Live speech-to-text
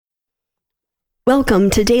Welcome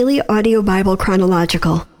to Daily Audio Bible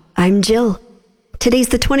Chronological. I'm Jill. Today's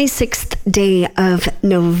the 26th day of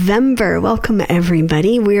November. Welcome,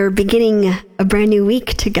 everybody. We're beginning a brand new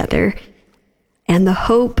week together, and the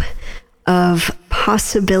hope of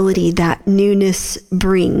possibility that newness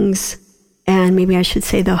brings, and maybe I should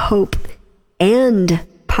say the hope and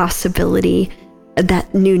possibility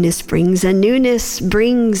that newness brings. And newness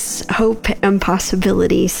brings hope and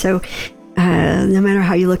possibility. So no matter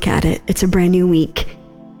how you look at it, it's a brand new week.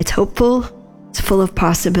 It's hopeful, it's full of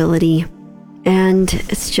possibility, and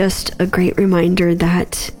it's just a great reminder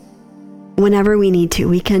that whenever we need to,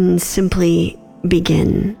 we can simply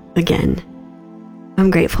begin again. I'm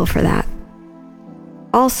grateful for that.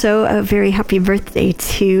 Also, a very happy birthday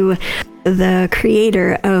to the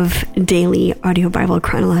creator of Daily Audio Bible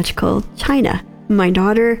Chronological, China, my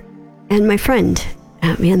daughter and my friend.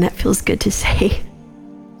 Man, that feels good to say.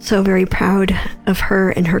 So very proud of her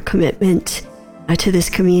and her commitment to this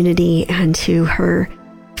community and to her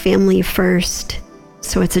family first.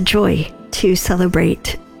 So it's a joy to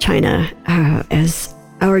celebrate China as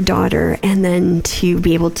our daughter, and then to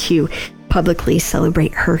be able to publicly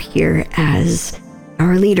celebrate her here as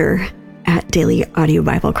our leader at Daily Audio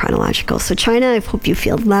Bible Chronological. So China, I hope you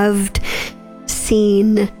feel loved,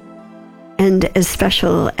 seen, and as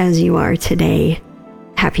special as you are today.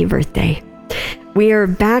 Happy birthday. We are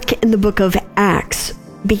back in the book of Acts,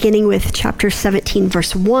 beginning with chapter 17,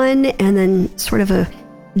 verse 1, and then sort of a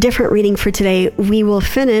different reading for today. We will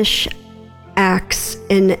finish Acts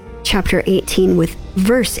in chapter 18 with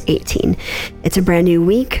verse 18. It's a brand new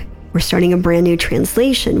week. We're starting a brand new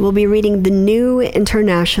translation. We'll be reading the New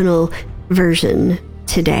International Version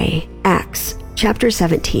today. Acts chapter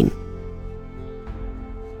 17.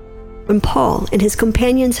 When Paul and his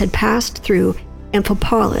companions had passed through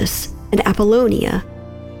Amphipolis and Apollonia,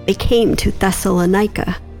 they came to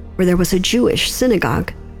Thessalonica, where there was a Jewish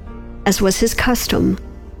synagogue. As was his custom,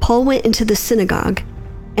 Paul went into the synagogue,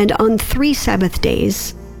 and on 3 Sabbath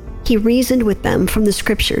days, he reasoned with them from the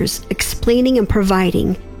scriptures, explaining and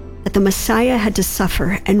providing that the Messiah had to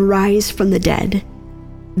suffer and rise from the dead.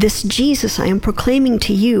 "This Jesus I am proclaiming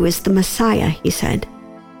to you is the Messiah," he said.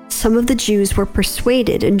 Some of the Jews were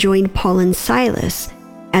persuaded and joined Paul and Silas,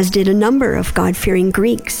 as did a number of God-fearing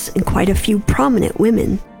Greeks and quite a few prominent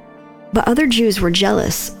women. But other Jews were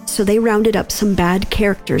jealous, so they rounded up some bad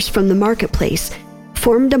characters from the marketplace,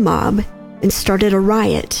 formed a mob, and started a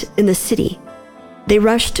riot in the city. They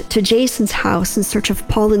rushed to Jason's house in search of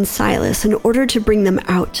Paul and Silas in order to bring them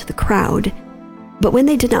out to the crowd. But when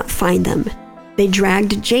they did not find them, they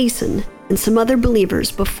dragged Jason and some other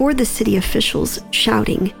believers before the city officials,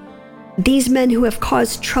 shouting, "These men who have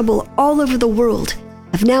caused trouble all over the world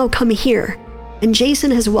have now come here, and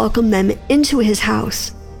Jason has welcomed them into his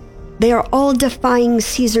house. They are all defying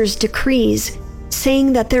Caesar's decrees,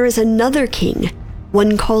 saying that there is another king,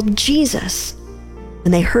 one called Jesus."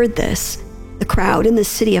 When they heard this, the crowd and the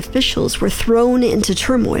city officials were thrown into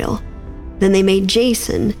turmoil. Then they made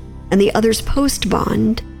Jason and the others post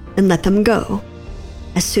bond and let them go.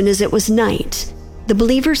 As soon as it was night, the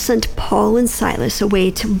believers sent Paul and Silas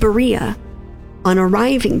away to Berea. On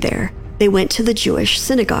arriving there, they went to the Jewish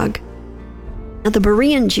synagogue. Now the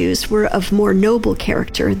Berean Jews were of more noble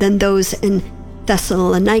character than those in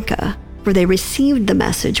Thessalonica, for they received the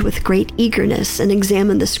message with great eagerness and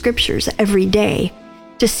examined the scriptures every day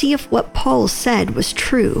to see if what Paul said was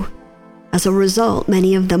true. As a result,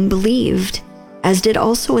 many of them believed, as did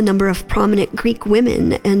also a number of prominent Greek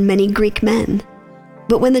women and many Greek men.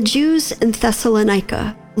 But when the Jews in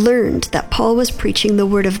Thessalonica learned that Paul was preaching the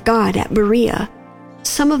word of God at Berea,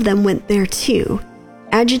 some of them went there too,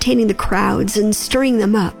 agitating the crowds and stirring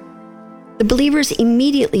them up. The believers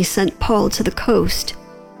immediately sent Paul to the coast,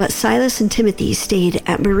 but Silas and Timothy stayed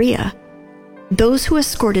at Berea. Those who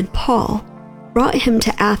escorted Paul brought him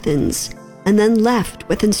to Athens and then left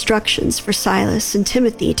with instructions for Silas and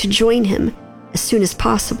Timothy to join him as soon as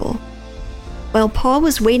possible. While Paul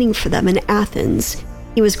was waiting for them in Athens,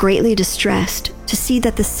 he was greatly distressed to see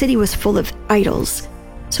that the city was full of idols.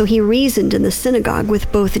 So he reasoned in the synagogue with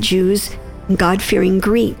both Jews and God-fearing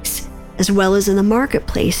Greeks, as well as in the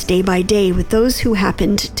marketplace day by day with those who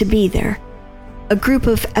happened to be there. A group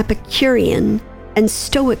of Epicurean and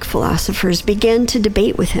Stoic philosophers began to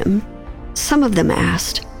debate with him. Some of them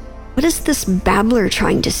asked, "What is this babbler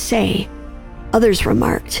trying to say?" Others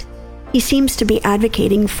remarked, "He seems to be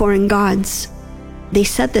advocating foreign gods." They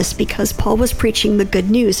said this because Paul was preaching the good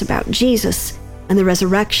news about Jesus and the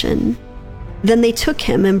resurrection. Then they took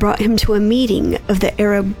him and brought him to a meeting of the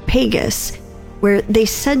Areopagus, where they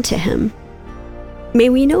said to him, "May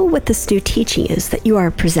we know what this new teaching is that you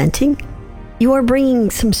are presenting? You are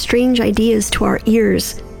bringing some strange ideas to our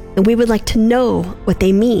ears, and we would like to know what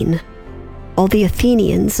they mean." All the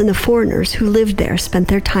Athenians and the foreigners who lived there spent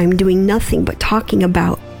their time doing nothing but talking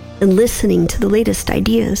about and listening to the latest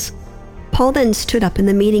ideas. Paul then stood up in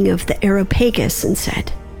the meeting of the Areopagus and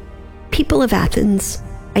said, "People of Athens,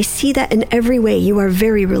 I see that in every way you are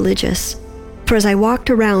very religious. For as I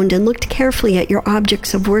walked around and looked carefully at your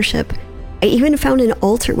objects of worship, I even found an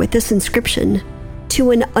altar with this inscription,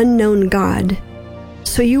 'To an unknown God.'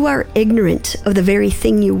 So you are ignorant of the very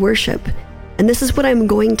thing you worship, and this is what I am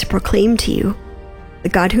going to proclaim to you. The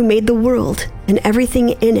God who made the world and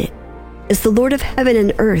everything in it is the Lord of heaven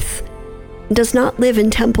and earth, and does not live in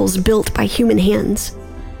temples built by human hands.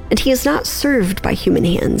 And he is not served by human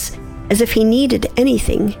hands, as if he needed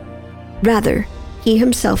anything. Rather, he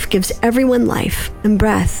himself gives everyone life and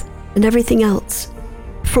breath and everything else.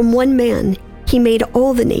 From one man, he made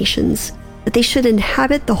all the nations, that they should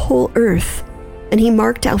inhabit the whole earth, and he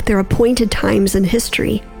marked out their appointed times in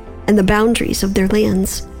history and the boundaries of their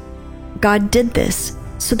lands. God did this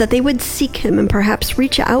so that they would seek him and perhaps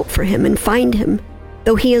reach out for him and find him,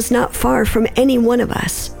 though he is not far from any one of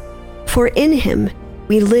us. For in him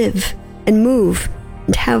we live and move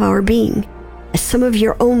and have our being. As some of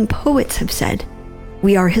your own poets have said,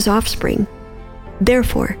 we are his offspring.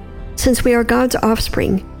 Therefore, since we are God's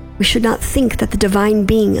offspring, we should not think that the divine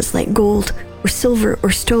being is like gold or silver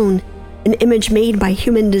or stone, an image made by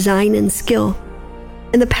human design and skill.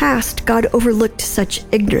 In the past, God overlooked such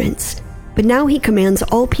ignorance, but now he commands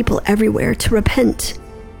all people everywhere to repent.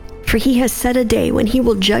 For he has set a day when he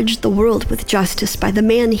will judge the world with justice by the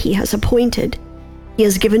man he has appointed. He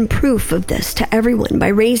has given proof of this to everyone by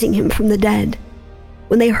raising him from the dead.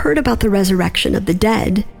 When they heard about the resurrection of the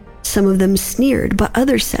dead, some of them sneered, but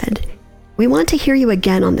others said, "We want to hear you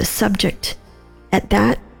again on this subject." At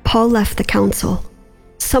that, Paul left the council.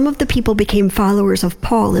 Some of the people became followers of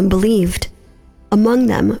Paul and believed. Among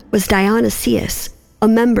them was Dionysius, a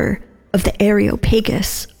member of the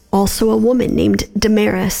Areopagus, also a woman named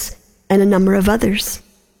Damaris, and a number of others.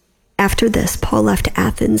 After this, Paul left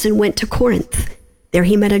Athens and went to Corinth. There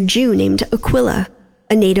he met a Jew named Aquila,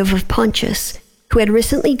 a native of Pontus, who had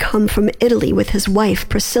recently come from Italy with his wife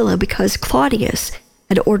Priscilla because Claudius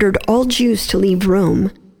had ordered all Jews to leave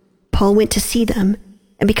Rome. Paul went to see them,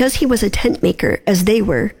 and because he was a tent maker as they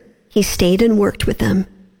were, he stayed and worked with them.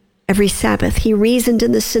 Every Sabbath he reasoned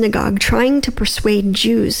in the synagogue, trying to persuade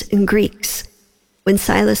Jews and Greeks. When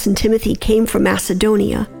Silas and Timothy came from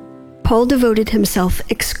Macedonia, Paul devoted himself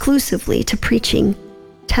exclusively to preaching,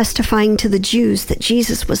 testifying to the Jews that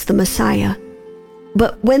Jesus was the Messiah.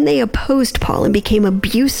 But when they opposed Paul and became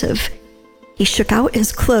abusive, he shook out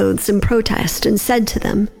his clothes in protest and said to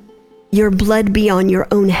them, "Your blood be on your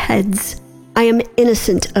own heads. I am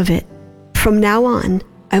innocent of it. From now on,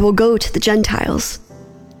 I will go to the Gentiles."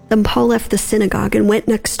 Then Paul left the synagogue and went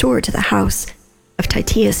next door to the house of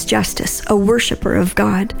Titius Justus, a worshiper of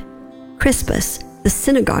God. Crispus, the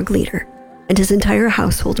synagogue leader, and his entire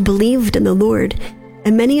household believed in the Lord,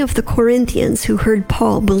 and many of the Corinthians who heard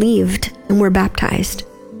Paul believed and were baptized.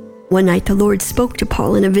 One night the Lord spoke to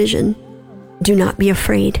Paul in a vision. "Do not be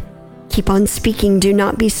afraid. Keep on speaking. Do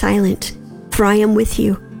not be silent, for I am with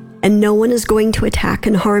you, and no one is going to attack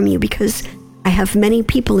and harm you because I have many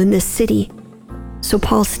people in this city." So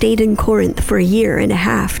Paul stayed in Corinth for a year and a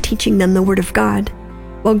half, teaching them the word of God.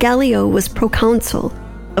 While Gallio was proconsul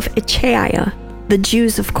of Achaia, the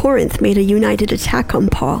Jews of Corinth made a united attack on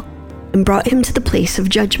Paul and brought him to the place of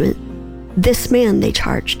judgment. "This man," they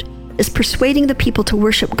charged, "is persuading the people to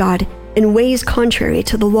worship God in ways contrary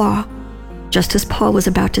to the law." Just as Paul was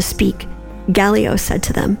about to speak, Gallio said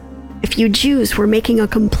to them, "If you Jews were making a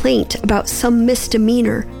complaint about some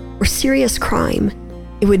misdemeanor or serious crime,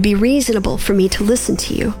 it would be reasonable for me to listen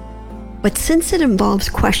to you. But since it involves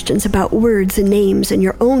questions about words and names and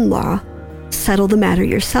your own law, settle the matter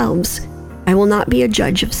yourselves. I will not be a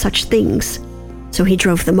judge of such things." So he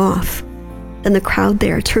drove them off. Then the crowd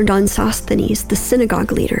there turned on Sosthenes, the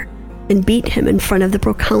synagogue leader, and beat him in front of the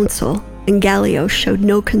proconsul, and Gallio showed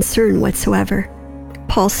no concern whatsoever.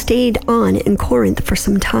 Paul stayed on in Corinth for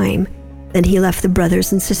some time. Then he left the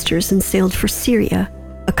brothers and sisters and sailed for Syria,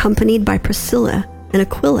 accompanied by Priscilla and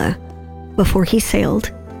Aquila. Before he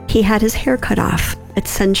sailed, he had his hair cut off at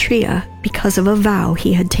Cenchrea because of a vow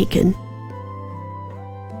he had taken.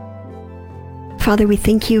 Father, we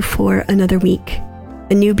thank you for another week,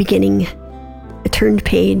 a new beginning, a turned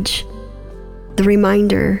page, the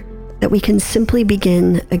reminder that we can simply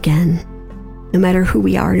begin again, no matter who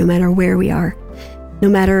we are, no matter where we are, no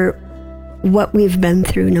matter what we've been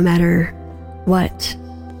through, no matter what,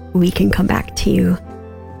 we can come back to you.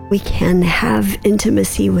 We can have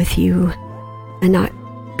intimacy with you and not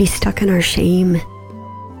be stuck in our shame,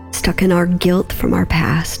 stuck in our guilt from our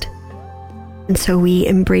past. And so we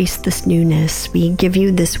embrace this newness. We give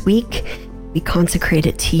you this week. We consecrate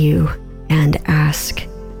it to you and ask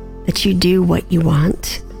that you do what you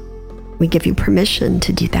want. We give you permission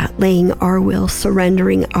to do that, laying our will,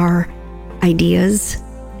 surrendering our ideas,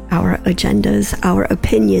 our agendas, our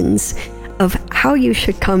opinions of how you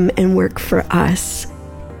should come and work for us.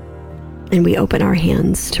 And we open our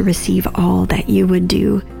hands to receive all that you would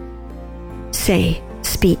do, say,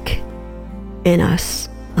 speak in us,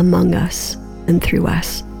 among us, and through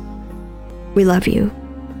us. We love you,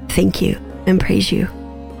 thank you, and praise you.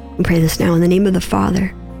 We pray this now in the name of the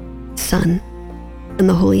Father, Son, and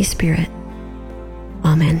the Holy Spirit.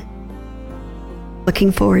 Amen.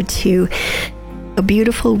 Looking forward to a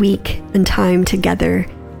beautiful week and time together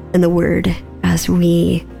in the Word as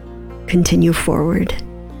we continue forward.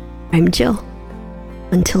 I'm Jill.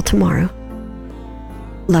 Until tomorrow,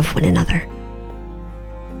 love one another.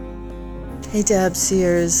 Hey Deb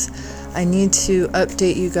Sears, I need to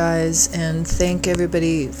update you guys and thank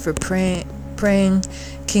everybody for praying,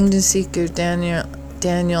 Kingdom Seeker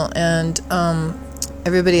Daniel, and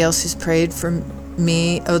everybody else who's prayed for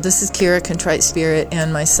me. Oh, this is Kira, Contrite Spirit,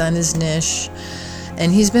 and my son is Nish,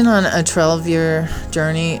 and he's been on a 12-year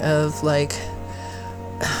journey of like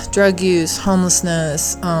drug use,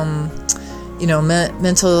 homelessness, mental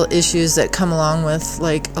issues that come along with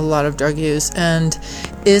like a lot of drug use, and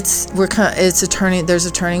there's a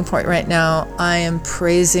turning point right now. I am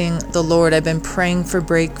praising the Lord. I've been praying for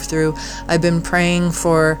breakthrough. I've been praying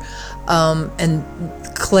for and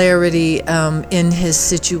clarity in his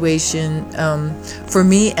situation, for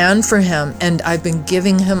me and for him, and I've been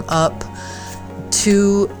giving him up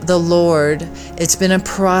to the Lord. It's been a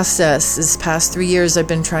process. This past 3 years I've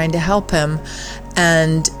been trying to help him,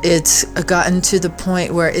 and it's gotten to the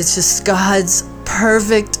point where it's just God's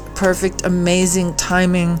perfect, amazing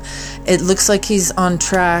timing. It looks like he's on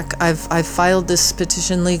track. I've filed this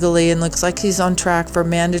petition legally, and looks like he's on track for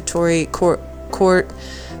mandatory court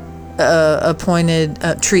appointed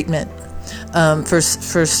treatment for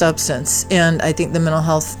substance, and I think the mental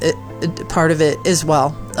health part of it as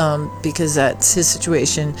well, because that's his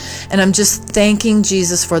situation. And I'm just thanking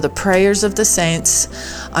Jesus for the prayers of the saints.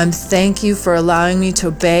 I'm thank you for allowing me to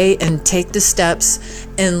obey and take the steps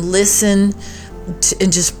and listen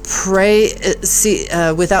and just pray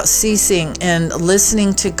without ceasing and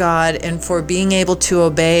listening to God, and for being able to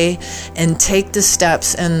obey and take the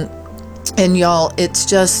steps. And y'all, it's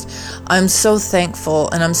just, I'm so thankful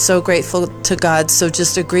and I'm so grateful to God. So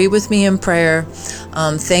just agree with me in prayer,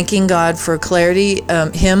 thanking God for clarity,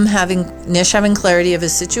 Nish having clarity of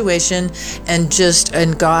his situation,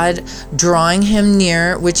 and God drawing him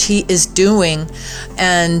near, which he is doing,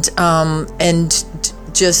 and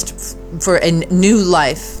just for a new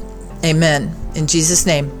life. Amen. In Jesus'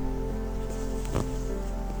 name.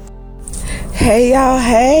 Hey y'all,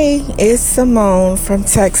 hey, it's Simone from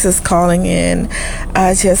Texas calling in.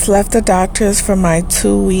 I just left the doctors for my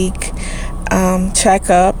 2-week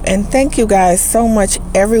checkup, and thank you guys so much,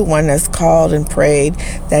 everyone that's called and prayed,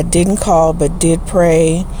 that didn't call but did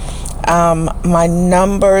pray. My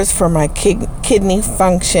numbers for my kidney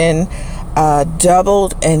function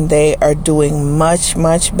doubled, and they are doing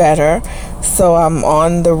much better. So I'm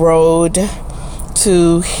on the road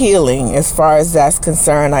to healing as far as that's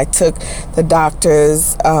concerned. I took the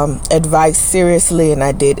doctor's advice seriously, and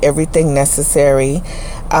I did everything necessary.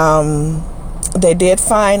 They did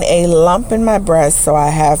find a lump in my breast, so I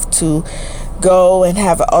have to go and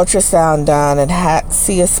have an ultrasound done and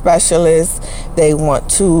see a specialist. They want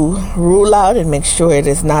to rule out and make sure it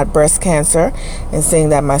is not breast cancer, and seeing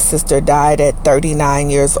that my sister died at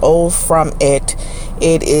 39 years old from it,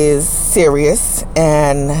 it is serious,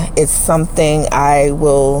 and it's something I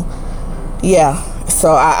will,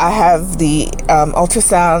 so I have the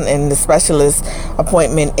ultrasound and the specialist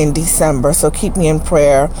appointment in December, so keep me in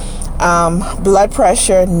prayer. Blood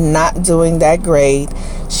pressure, not doing that great.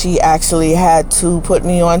 She actually had to put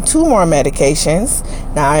me on 2 more medications.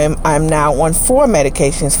 Now I'm now on 4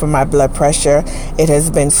 medications for my blood pressure. It has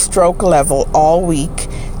been stroke level all week.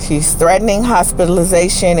 She's threatening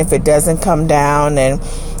hospitalization if it doesn't come down, and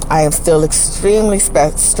I am still extremely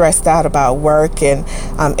stressed out about work, and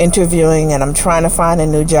I'm interviewing, and I'm trying to find a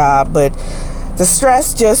new job, but the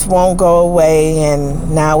stress just won't go away.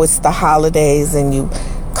 And now it's the holidays, and you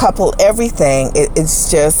couple everything. It's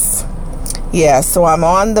just, so I'm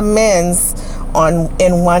on the mends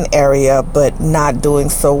in one area, but not doing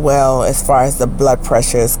so well as far as the blood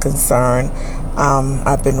pressure is concerned.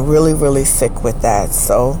 I've been really sick with that.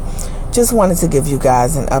 So just wanted to give you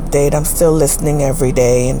guys an update. I'm still listening every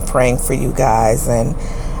day and praying for you guys, and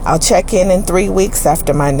I'll check in 3 weeks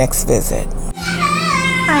after my next visit.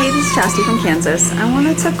 Hi, this is Chastity from Kansas. I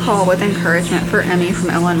wanted to call with encouragement for Emmy from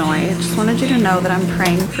Illinois. I just wanted you to know that I'm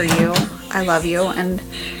praying for you. I love you, and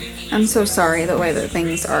I'm so sorry the way that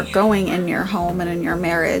things are going in your home and in your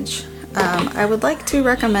marriage. I would like to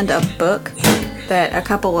recommend a book that a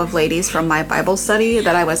couple of ladies from my Bible study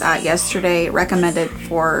that I was at yesterday recommended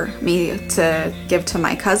for me to give to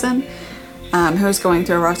my cousin, who is going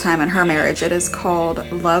through a rough time in her marriage. It is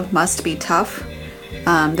called Love Must Be Tough.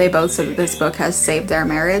 They both said that this book has saved their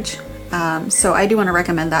marriage. So I do want to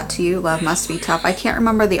recommend that to you, Love Must Be Tough. I can't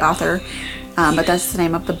remember the author, but that's the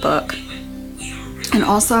name of the book. And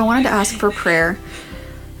also I wanted to ask for prayer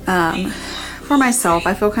for myself.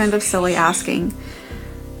 I feel kind of silly asking,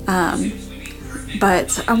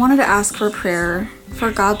 but I wanted to ask for prayer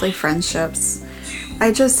for godly friendships.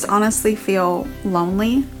 I just honestly feel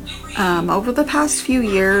lonely. Over the past few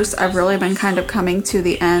years, I've really been kind of coming to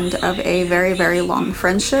the end of a very, very long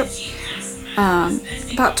friendship.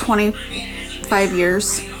 About 25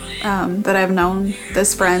 years that I've known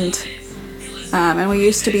this friend. And we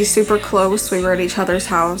used to be super close. We were at each other's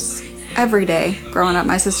house every day. Growing up,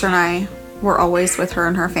 my sister and I were always with her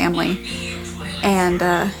and her family. And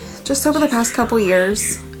just over the past couple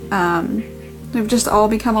years, we've just all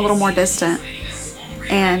become a little more distant.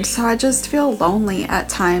 And so I just feel lonely at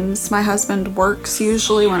times. My husband works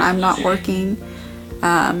usually when I'm not working.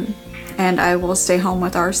 And I will stay home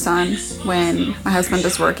with our son when my husband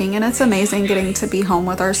is working. And it's amazing getting to be home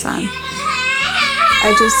with our son.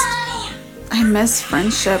 I miss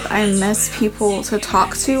friendship. I miss people to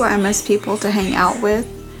talk to. I miss people to hang out with.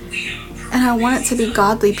 And I want it to be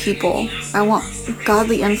godly people. I want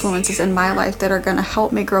godly influences in my life that are going to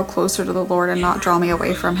help me grow closer to the Lord and not draw me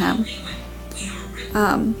away from Him.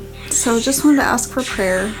 So just wanted to ask for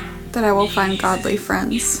prayer that I will find godly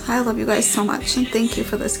friends. I love you guys so much, and thank you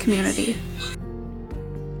for this community.